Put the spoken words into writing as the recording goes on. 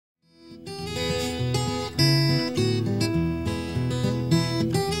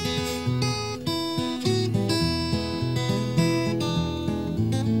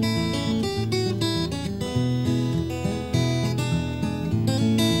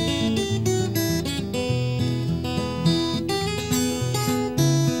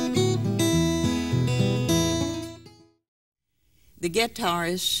the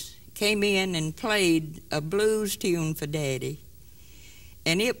guitarist came in and played a blues tune for Daddy,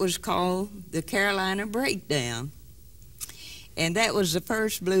 and it was called the Carolina Breakdown. And that was the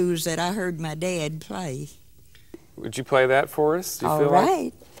first blues that I heard my dad play. Would you play that for us? Do you All feel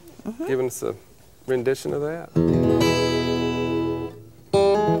right. like giving us a rendition of that?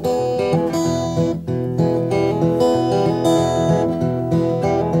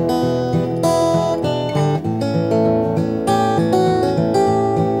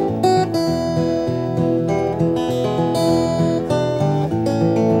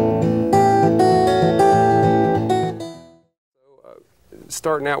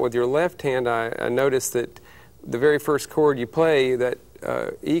 Starting out with your left hand, I noticed that the very first chord you play, that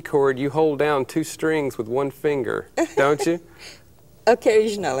E chord, you hold down 2 strings with 1 finger, don't you?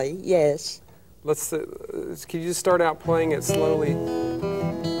 Occasionally, yes. Can you just start out playing it slowly?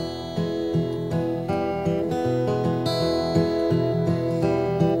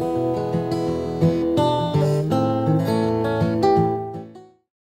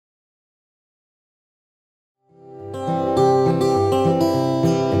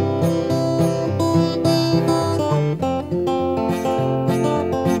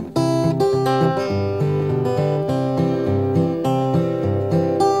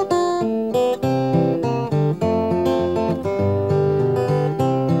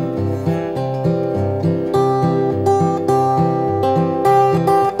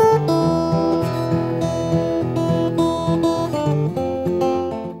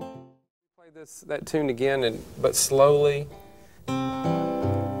 That tune again, but slowly. Can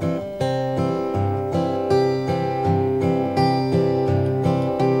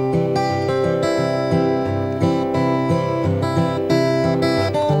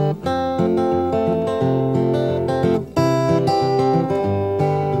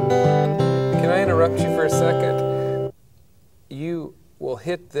I interrupt you for a second? You will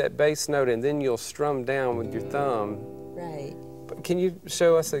hit that bass note and then you'll strum down with your thumb. Right. Can you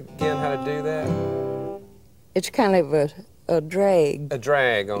show us again how to do that? It's kind of a drag. A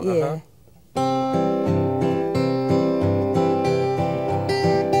drag on, yeah.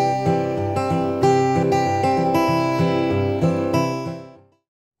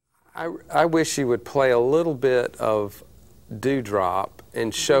 I wish you would play a little bit of Dewdrop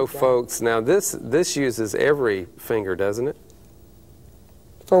and show folks. Now this uses every finger, doesn't it?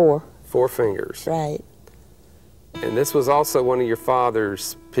 4. 4 fingers. Right. And this was also one of your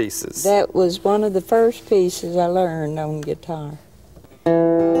father's pieces. That was one of the first pieces I learned on guitar.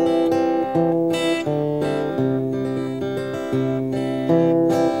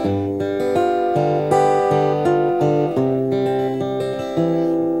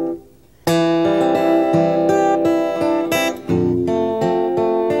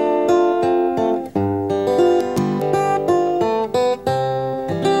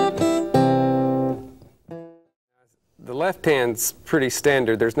 The left hand's pretty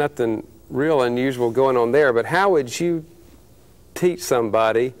standard. There's nothing real unusual going on there, but how would you teach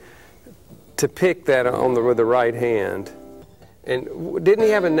somebody to pick that with the right hand? And didn't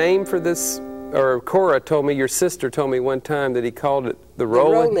he have a name for this? Or Cora told me, your sister told me one time that he called it the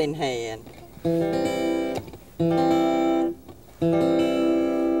rolling? The rolling hand.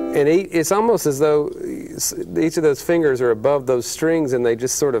 And it's almost as though each of those fingers are above those strings and they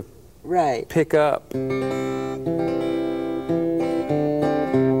just sort of pick up.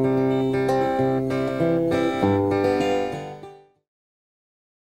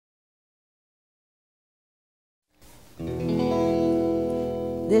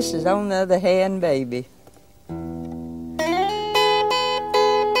 This is On the Other Hand, Baby.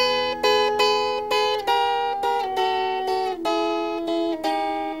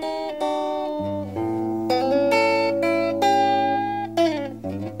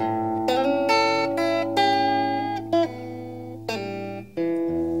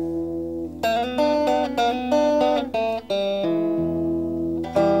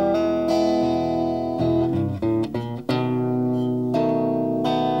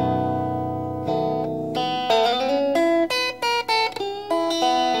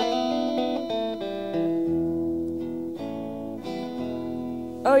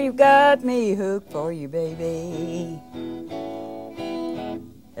 Oh, you've got me hooked for you, baby.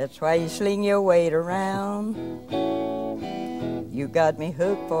 That's why you sling your weight around. You got me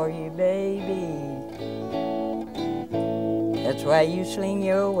hooked for you, baby. That's why you sling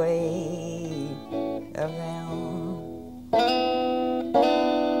your weight around.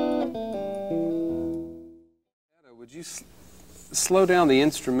 Would you slow down the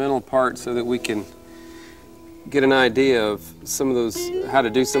instrumental part so that we can get an idea of some of those, how to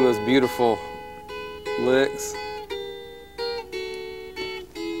do some of those beautiful licks?